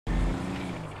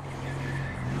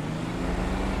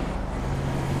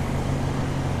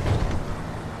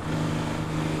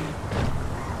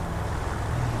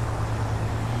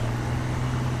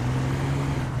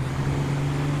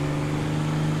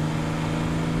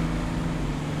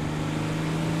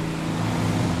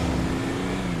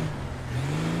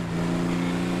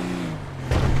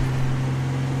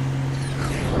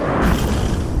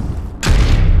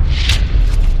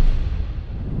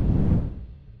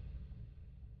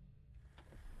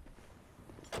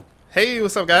Hey,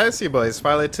 what's up guys? Your boy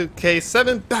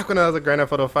Spotlight2K7 back with another Grand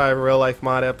Theft Auto 5 real life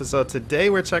mod episode. Today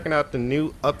we're checking out the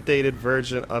new updated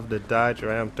version of the Dodge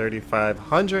Ram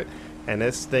 3500 and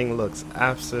this thing looks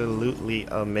absolutely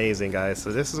amazing, guys.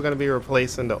 So this is going to be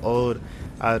replacing the old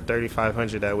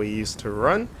 3500 that we used to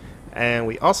run, and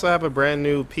we also have a brand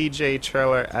new PJ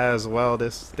trailer as well.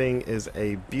 This thing is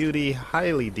a beauty,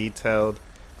 highly detailed,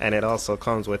 and it also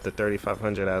comes with the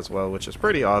 3500 as well, which is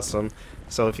pretty awesome.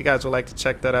 So if you guys would like to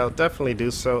check that out, definitely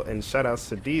do so. And shout outs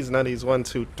to D's Nutties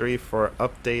 123 for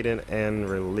updating and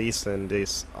releasing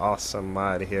this awesome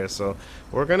mod here. So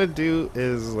what we're gonna do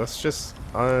is let's just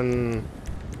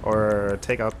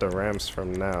take out the ramps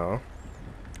from now.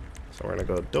 So we're gonna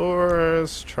go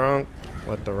doors, trunk,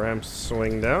 let the ramps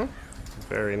swing down.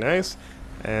 Very nice.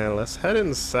 And let's head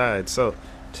inside. So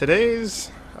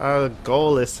today's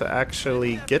goal is to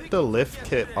actually get the lift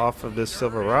kit off of this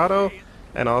Silverado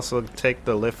and also take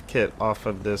the lift kit off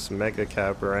of this Mega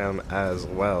Cab Ram as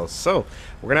well. So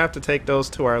we're gonna have to take those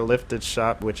to our lifted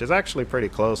shop, which is actually pretty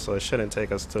close, so it shouldn't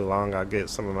take us too long. I'll get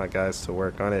some of my guys to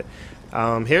work on it.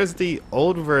 Here's the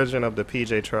old version of the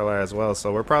PJ trailer as well,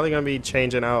 so we're probably gonna be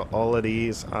changing out all of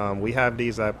these. We have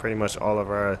these at pretty much all of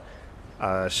our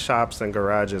shops and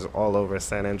garages all over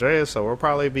San Andreas, so we'll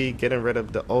probably be getting rid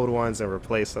of the old ones and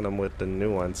replacing them with the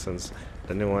new ones, since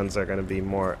the new ones are going to be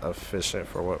more efficient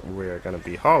for what we're going to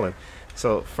be hauling.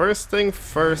 So first thing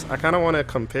first, I kind of want to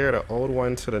compare the old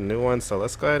one to the new one, so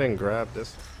let's go ahead and grab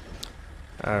this.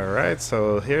 Alright,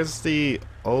 so here's the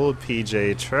old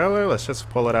PJ trailer. Let's just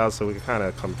pull it out so we can kind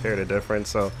of compare the difference.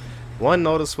 So one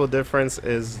noticeable difference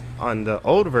is on the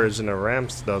old version the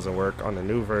ramps doesn't work, on the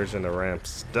new version the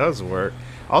ramps does work.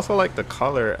 Also like the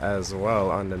color as well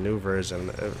on the new version,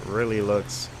 it really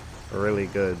looks really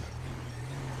good.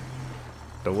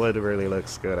 The wood really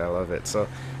looks good, I love it. So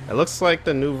it looks like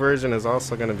the new version is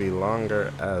also going to be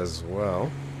longer as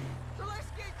well.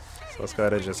 So let's go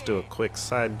ahead and just do a quick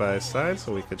side by side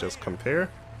so we could just compare.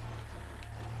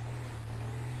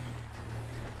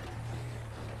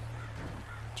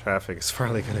 Traffic is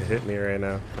probably gonna hit me right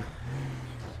now.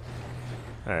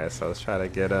 Alright, so let's try to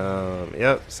get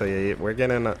yep, so yeah, we're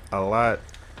getting a lot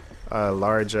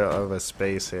larger of a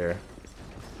space here.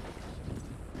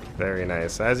 Very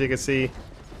nice. So as you can see,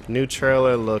 new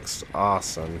trailer looks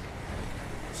awesome.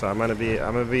 So I'm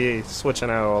gonna be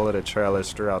switching out all of the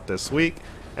trailers throughout this week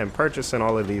and purchasing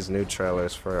all of these new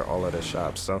trailers for all of the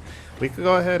shops. So we could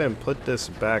go ahead and put this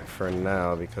back for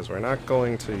now because we're not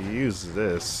going to use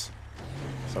this.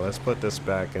 So let's put this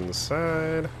back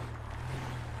inside.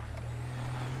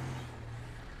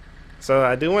 So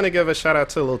I do want to give a shout out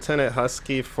to Lieutenant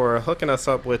Husky for hooking us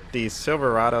up with the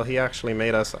Silverado. He actually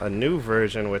made us a new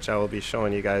version, which I will be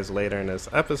showing you guys later in this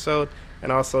episode.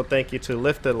 And also thank you to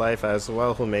Lifted Life as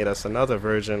well, who made us another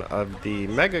version of the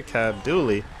Mega Cab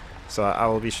Dually. So I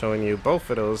will be showing you both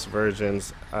of those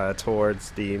versions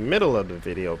towards the middle of the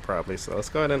video probably. So let's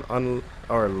go ahead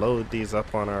and load these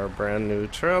up on our brand new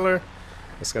trailer.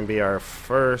 It's going to be our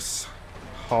first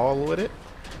haul with it.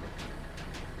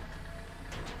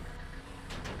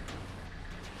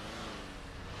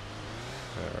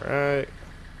 Alright.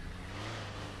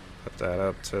 Put that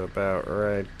up to about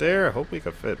right there. I hope we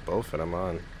could fit both of them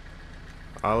on.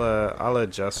 I'll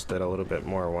adjust it a little bit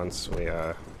more once we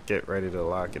get ready to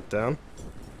lock it down.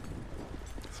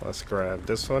 So let's grab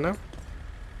this one now.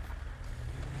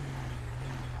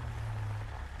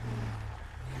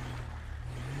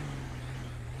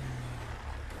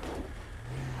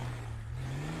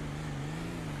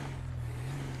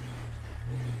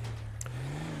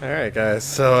 Alright guys,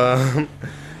 so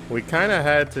we kind of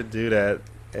had to do that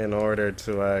in order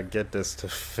to get this to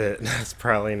fit. That's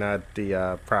probably not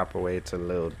the proper way to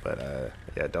load, but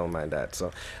yeah, don't mind that.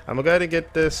 So I'm gonna go ahead and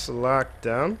get this locked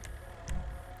down.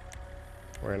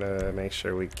 We're gonna make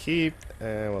sure we keep,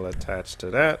 and we'll attach to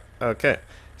that. Okay,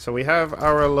 so we have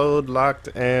our load locked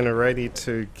and ready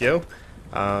to go.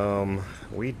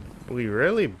 We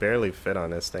really barely fit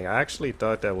on this thing. I actually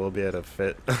thought that we'll be able to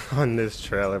fit on this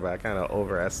trailer, but I kind of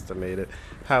overestimated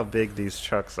how big these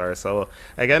trucks are. So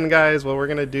again guys, what we're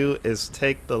gonna do is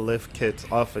take the lift kits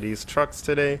off of these trucks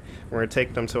today. We're gonna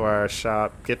take them to our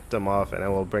shop, get them off, and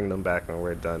then we'll bring them back when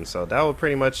we're done. So that will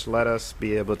pretty much let us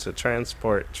be able to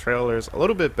transport trailers a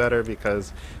little bit better,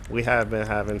 because we have been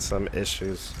having some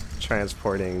issues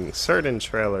transporting certain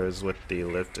trailers with the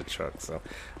lifted truck. So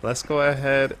let's go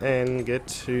ahead and get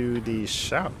to the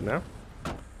shop now.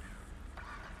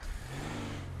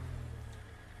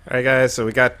 Alright guys, so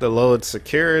we got the load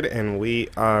secured and we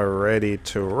are ready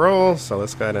to roll. So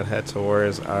let's go ahead and head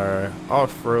towards our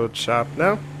off-road shop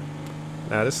now.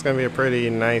 Now this is going to be a pretty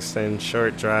nice and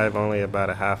short drive, only about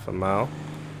a half a mile.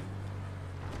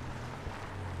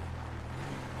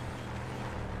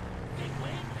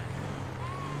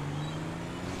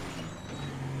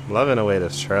 Loving the way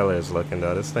this trailer is looking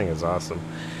though. This thing is awesome.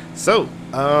 So,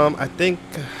 I think,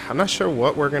 I'm not sure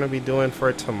what we're going to be doing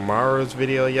for tomorrow's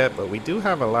video yet, but we do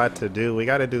have a lot to do. We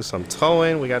got to do some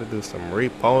towing, we got to do some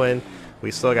repoing.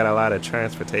 We still got a lot of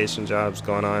transportation jobs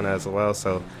going on as well.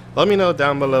 So let me know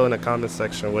down below in the comment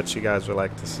section what you guys would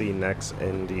like to see next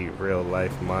in the real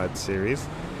life mod series.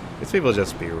 These people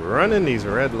just be running these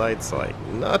red lights like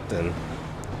nothing.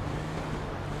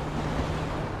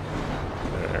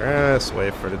 Alright, let's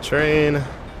wait for the train.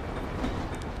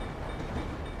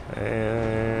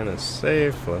 And it's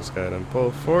safe. Let's go ahead and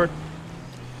pull forward.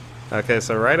 Okay,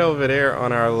 so right over there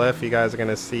on our left, you guys are going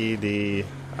to see the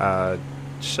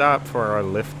shop for our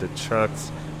lifted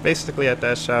trucks. Basically at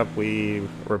that shop we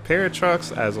repair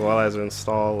trucks as well as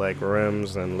install like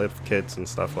rims and lift kits and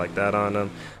stuff like that on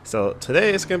them. So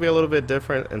today it's going to be a little bit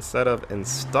different. Instead of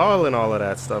installing all of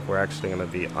that stuff, we're actually going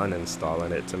to be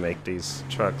uninstalling it to make these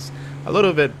trucks a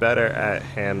little bit better at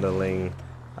handling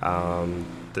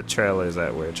the trailers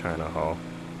that we're trying to haul.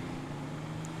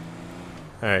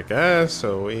 Alright guys,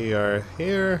 so we are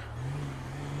here.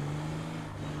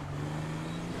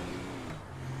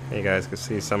 You guys can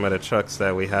see some of the trucks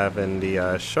that we have in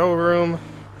the showroom.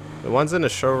 The ones in the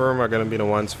showroom are going to be the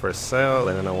ones for sale,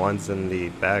 and then the ones in the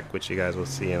back, which you guys will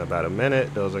see in about a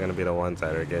minute, those are going to be the ones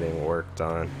that are getting worked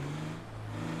on.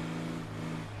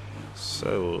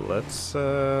 So let's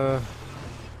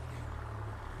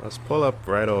pull up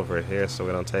right over here so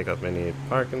we don't take up any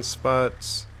parking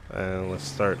spots, and let's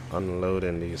start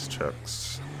unloading these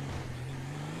trucks.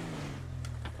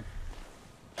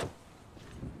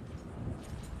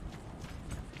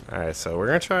 Alright, so we're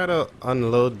going to try to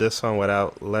unload this one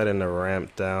without letting the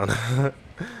ramp down.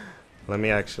 Let me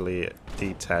actually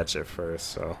detach it first.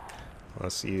 So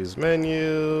let's use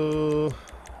menu.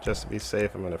 Just to be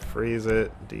safe, I'm going to freeze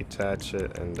it, detach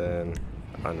it, and then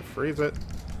unfreeze it.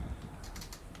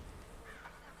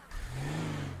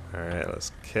 Alright,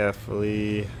 let's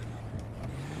carefully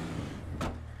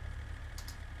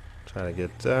try to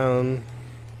get down.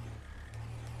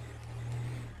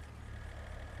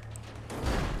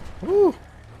 Woo!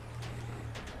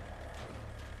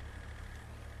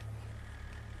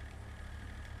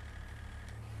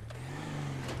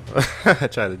 I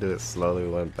tried to do it slowly,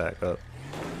 went back up.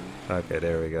 Okay,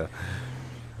 there we go.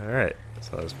 Alright,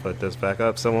 so let's put this back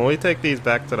up. So when we take these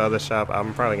back to the other shop,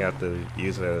 I'm probably going to have to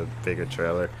use a bigger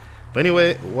trailer. But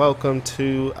anyway, welcome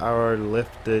to our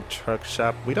lifted truck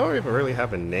shop. We don't even really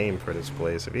have a name for this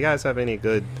place. If you guys have any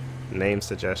good name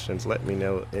suggestions, let me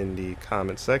know in the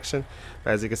comment section.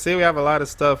 As you can see, we have a lot of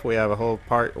stuff. We have a whole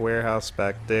part warehouse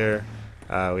back there.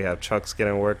 We have trucks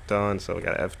getting worked on. So we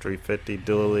got F350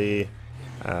 dually,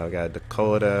 we got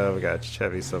Dakota, we got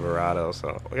Chevy Silverado.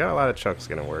 So we got a lot of trucks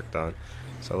getting worked on.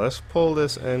 So let's pull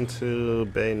this into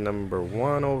bay number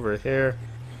 1 over here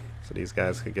so these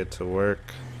guys could get to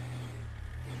work.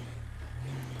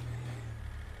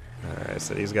 Alright,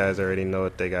 so these guys already know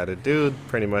what they gotta do.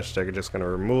 Pretty much they're just gonna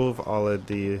remove all of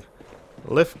the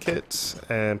lift kits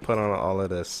and put on all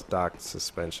of the stock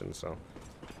suspension. So,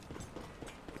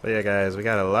 but yeah guys, we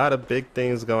got a lot of big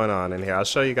things going on in here. I'll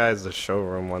show you guys the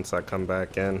showroom once I come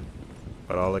back in.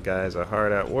 But all the guys are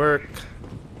hard at work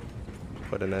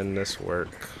putting in this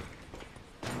work.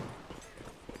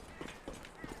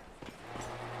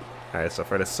 Alright, so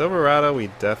for the Silverado, we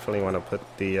definitely want to put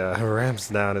the ramps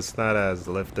down. It's not as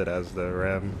lifted as the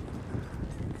Ram.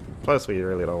 Plus, we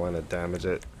really don't want to damage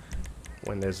it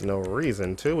when there's no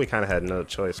reason to. We kind of had no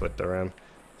choice with the Ram.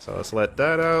 So let's let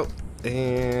that out,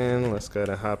 and let's go ahead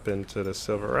and hop into the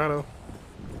Silverado.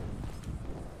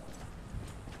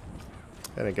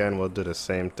 And again, we'll do the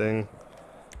same thing.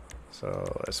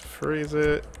 So let's freeze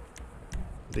it,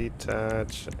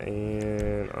 detach,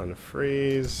 and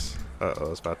unfreeze.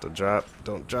 Uh-oh, it's about to drop.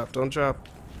 Don't drop, don't drop.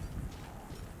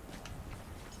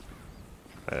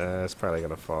 It's probably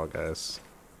gonna fall, guys.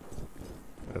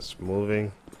 It's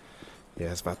moving.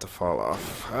 Yeah, it's about to fall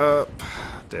off. Up.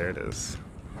 There it is.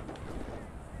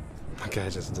 The guy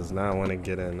just does not want to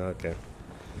get in. Okay.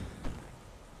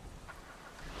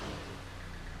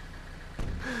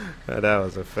 That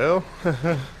was a fail.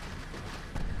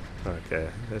 Okay,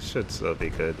 it should still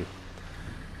be good.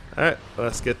 Alright,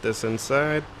 let's get this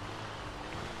inside.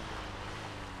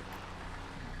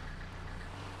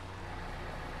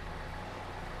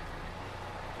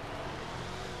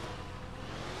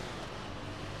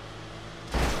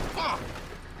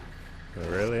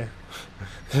 Really?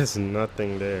 There's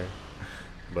nothing there.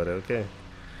 But okay.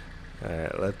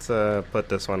 Alright, let's put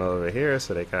this one over here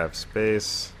so they can have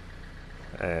space.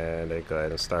 And they go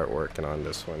ahead and start working on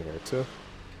this one here too.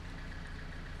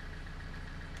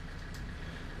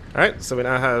 Alright, so we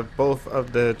now have both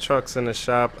of the trucks in the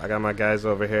shop. I got my guys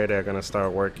over here. They're going to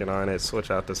start working on it,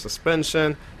 switch out the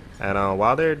suspension. And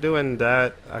while they're doing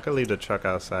that, I could leave the truck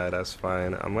outside. That's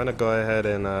fine. I'm going to go ahead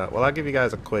and, well, I'll give you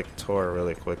guys a quick tour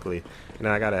really quickly. And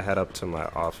then I got to head up to my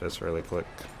office really quick.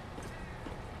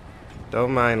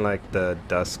 Don't mind like the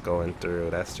dust going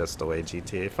through. That's just the way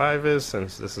GTA 5 is.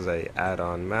 Since this is a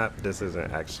add-on map, this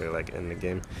isn't actually like in the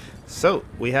game. So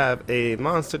we have a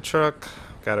monster truck.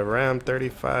 Got a Ram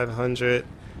 3500.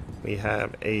 We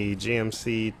have a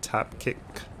GMC Top Kick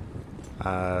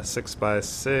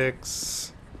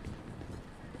 6x6.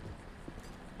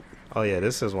 Oh yeah,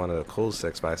 this is one of the cool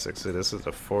 6x6s. This is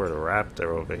the Ford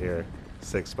Raptor over here.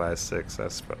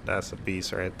 6x6. That's a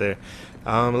beast right there.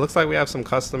 It looks like we have some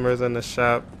customers in the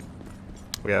shop.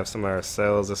 We have some of our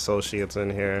sales associates in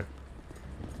here.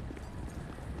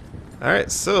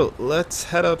 Alright, so let's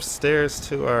head upstairs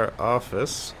to our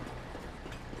office.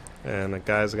 And the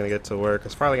guys are going to get to work.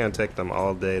 It's probably going to take them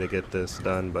all day to get this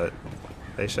done, but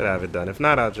they should have it done. If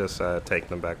not, I'll just take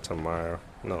them back tomorrow.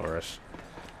 No rush.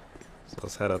 So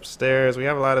let's head upstairs. We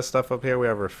have a lot of stuff up here. We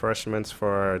have refreshments for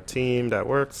our team that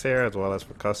works here, as well as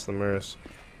for customers.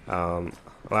 A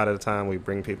lot of the time we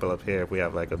bring people up here if we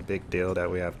have like a big deal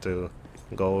that we have to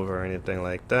go over or anything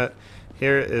like that.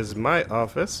 Here is my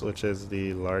office, which is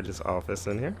the largest office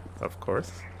in here, of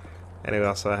course. And we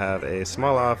also have a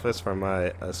small office for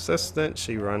my assistant.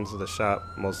 She runs the shop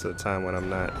most of the time when I'm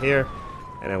not here.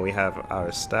 And then we have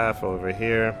our staff over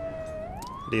here.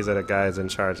 These are the guys in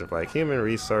charge of like human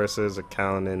resources,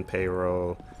 accounting,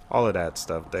 payroll, all of that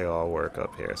stuff. They all work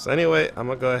up here. So anyway, I'm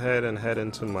gonna go ahead and head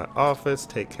into my office,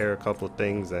 take care of a couple of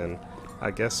things, and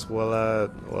I guess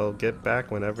we'll get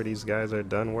back whenever these guys are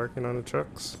done working on the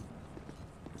trucks.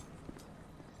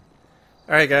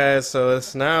 Alright guys, so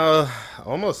it's now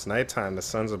almost nighttime. The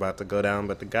sun's about to go down,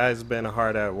 but the guys been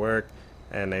hard at work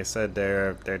and they said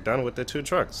they're done with the two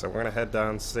trucks. So we're gonna head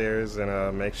downstairs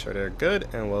and make sure they're good,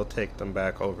 and we'll take them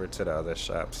back over to the other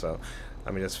shop. So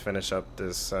let me just finish up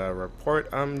this report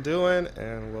I'm doing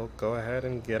and we'll go ahead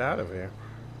and get out of here.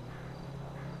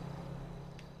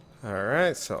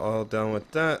 Alright, so all done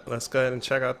with that. Let's go ahead and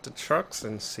check out the trucks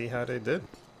and see how they did.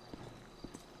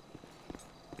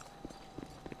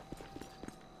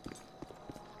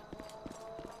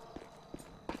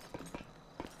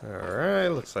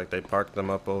 Alright, looks like they parked them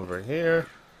up over here.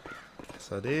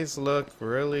 So these look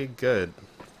really good.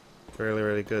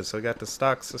 Really good. So we got the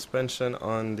stock suspension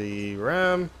on the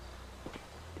Ram.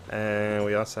 And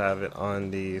we also have it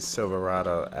on the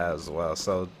Silverado as well.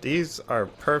 So these are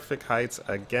perfect heights.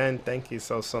 Again, thank you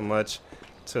so much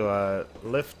to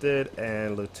Lifted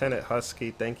and Lieutenant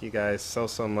Husky. Thank you guys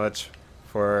so much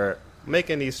for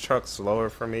making these trucks lower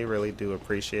for me. Really do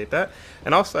appreciate that.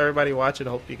 And also everybody watching,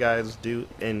 hope you guys do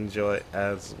enjoy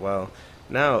as well.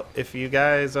 Now if you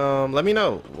guys let me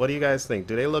know, what do you guys think?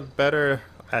 Do they look better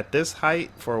at this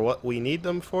height for what we need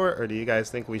them for, or do you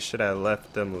guys think we should have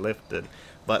left them lifted?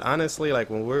 But honestly, like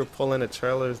when we were pulling the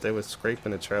trailers, they were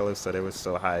scraping the trailers, so they were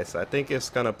so high. So I think it's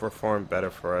gonna perform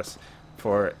better for us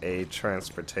for a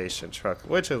transportation truck,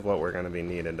 which is what we're going to be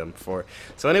needing them for.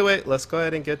 So anyway, let's go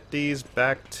ahead and get these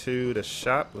back to the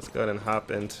shop. Let's go ahead and hop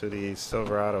into the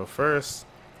Silverado first.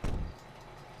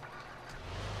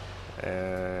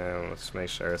 And let's make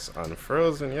sure it's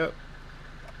unfrozen. Yep.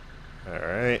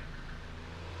 Alright.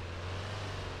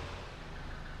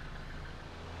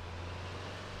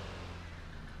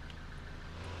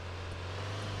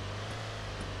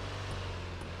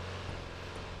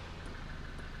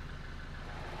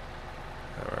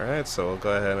 Alright, so we'll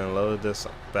go ahead and load this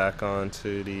back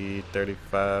onto the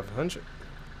 3500.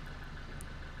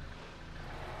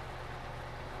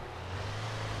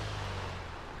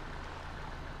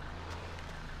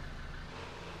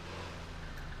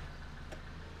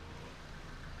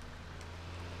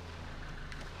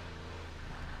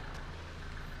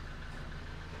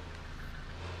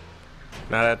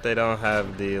 Now that they don't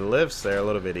have the lifts, they're a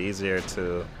little bit easier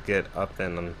to get up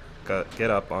and get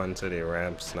up onto the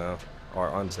ramps now. Or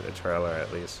onto the trailer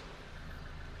at least.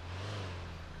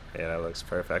 Yeah, that looks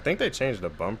perfect. I think they changed the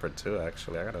bumper too,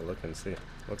 actually. I gotta look and see.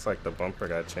 Looks like the bumper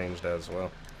got changed as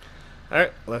well.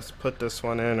 Alright, let's put this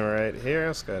one in right here.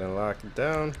 Let's go ahead and lock it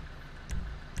down.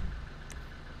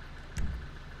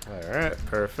 Alright,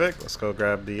 perfect. Let's go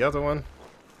grab the other one.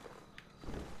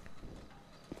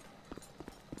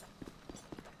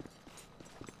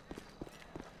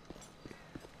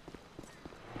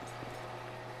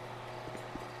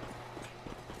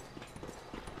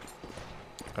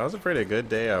 That was a pretty good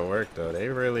day at work though. They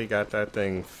really got that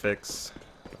thing fixed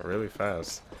really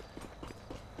fast.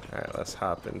 Alright, let's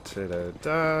hop into the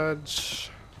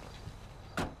Dodge.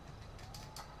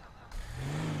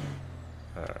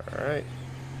 Alright.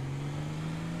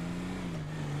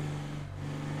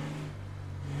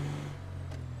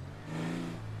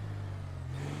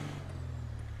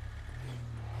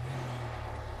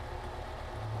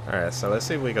 Alright, so let's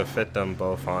see if we can fit them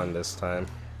both on this time.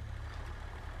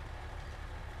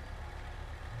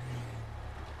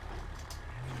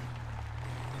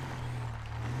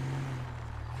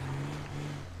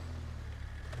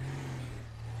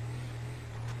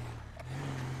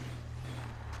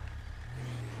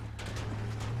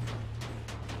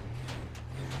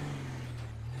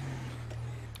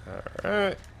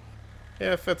 Alright.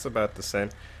 Yeah, it fits about the same.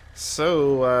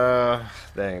 So,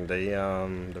 dang,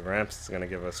 the ramps is gonna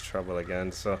give us trouble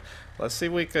again. So, let's see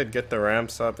if we could get the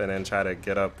ramps up and then try to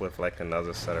get up with like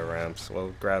another set of ramps.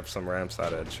 We'll grab some ramps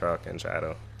out of the truck and try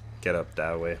to get up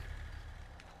that way.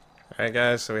 Alright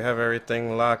guys, so we have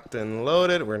everything locked and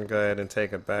loaded. We're gonna go ahead and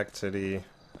take it back to the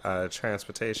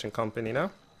transportation company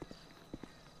now.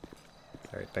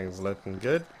 Everything's looking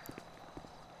good.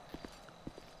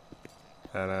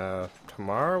 And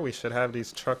tomorrow we should have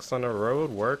these trucks on the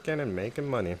road working and making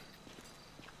money.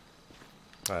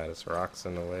 Alright, this rock's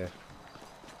in the way.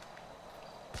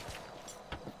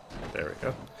 There we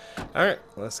go. Alright,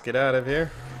 let's get out of here.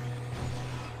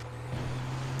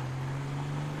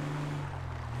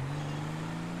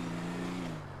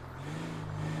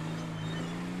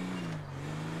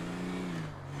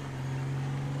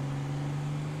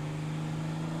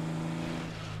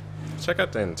 Check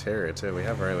out the interior too. We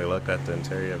haven't really looked at the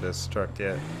interior of this truck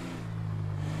yet.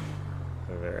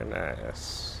 Very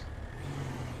nice.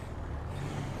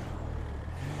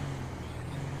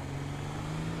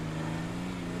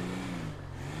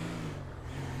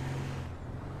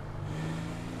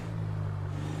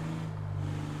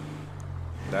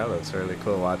 That looks really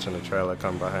cool watching the trailer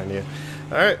come behind you.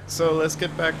 Alright, so let's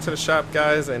get back to the shop,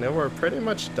 guys, and then we're pretty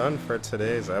much done for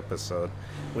today's episode.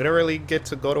 We didn't really get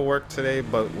to go to work today,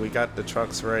 but we got the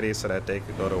trucks ready so that they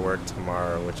could go to work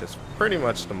tomorrow, which is pretty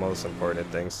much the most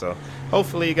important thing. So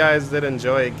hopefully you guys did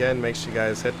enjoy. Again, make sure you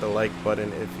guys hit the like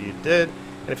button if you did.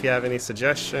 And if you have any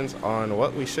suggestions on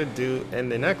what we should do in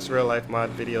the next real life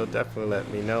mod video, definitely let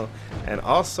me know. And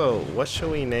also, what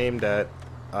should we name that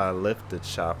lifted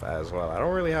shop as well? I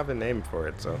don't really have a name for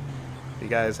it, so if you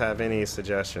guys have any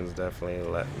suggestions, definitely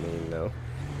let me know.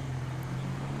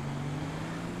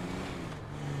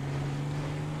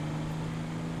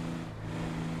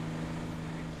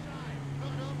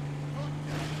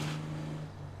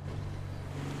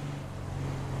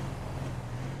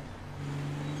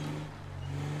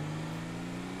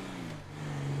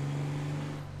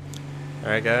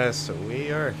 Alright guys, so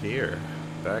we are here,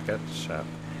 back at the shop.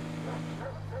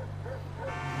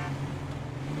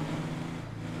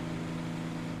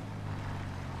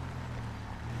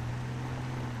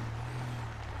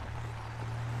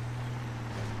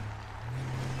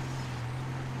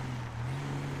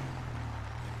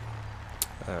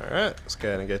 Alright, let's go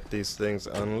ahead and get these things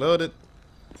unloaded.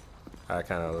 I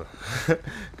kind of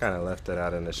left it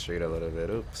out in the street a little bit,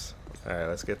 oops. Alright,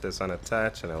 let's get this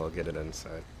unattached and then we'll get it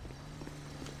inside.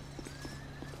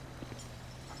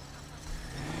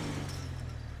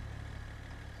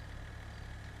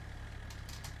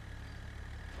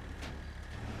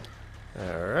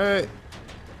 Alright,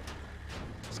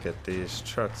 let's get these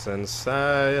trucks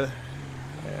inside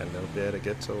and they'll be able to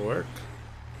get to work.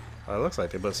 Oh, it looks like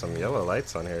they put some yellow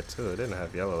lights on here too. It didn't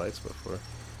have yellow lights before.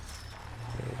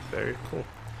 Very cool.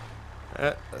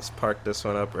 Alright, let's park this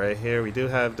one up right here. We do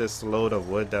have this load of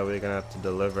wood that we're gonna have to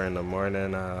deliver in the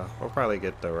morning. We'll probably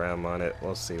get the ram on it.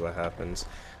 We'll see what happens.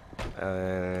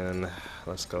 And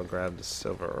let's go grab the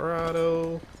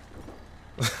Silverado.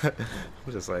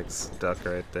 I'm just like stuck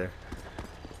right there.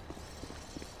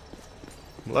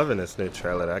 I'm loving this new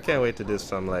trailer. I can't wait to do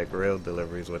some like real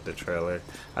deliveries with the trailer.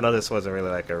 I know this wasn't really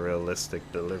like a realistic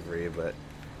delivery, but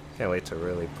can't wait to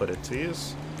really put it to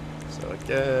use. So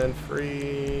again,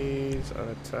 freeze,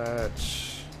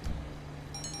 unattach.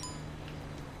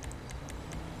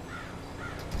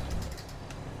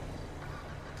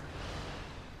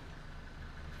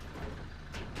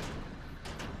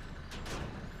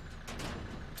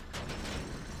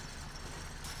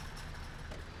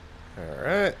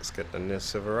 Alright, let's get the new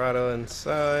Silverado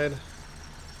inside.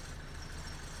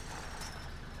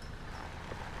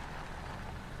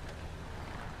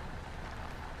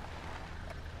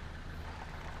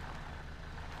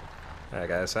 Alright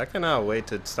guys, so I cannot wait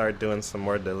to start doing some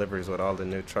more deliveries with all the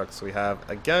new trucks we have.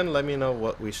 Again, let me know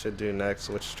what we should do next,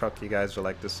 which truck you guys would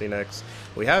like to see next.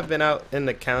 We have been out in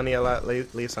the county a lot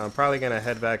lately, so I'm probably going to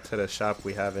head back to the shop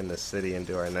we have in the city and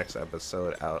do our next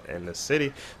episode out in the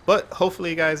city. But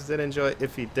hopefully you guys did enjoy.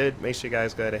 If you did, make sure you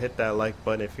guys go ahead and hit that like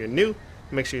button if you're new.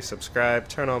 Make sure you subscribe,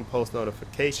 turn on post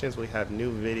notifications. We have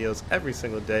new videos every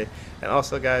single day. And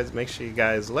also, guys, make sure you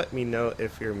guys let me know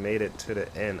if you made it to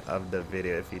the end of the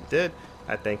video. If you did,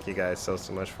 I thank you guys so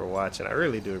much for watching. I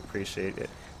really do appreciate it,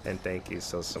 and thank you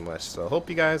so much. So hope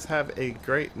you guys have a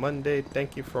great Monday.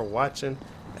 Thank you for watching,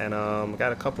 and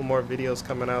got a couple more videos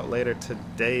coming out later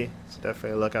today, so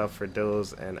definitely look out for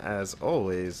those. And as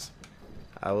always,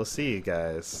 I will see you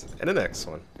guys in the next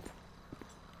one.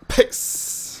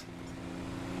 Peace.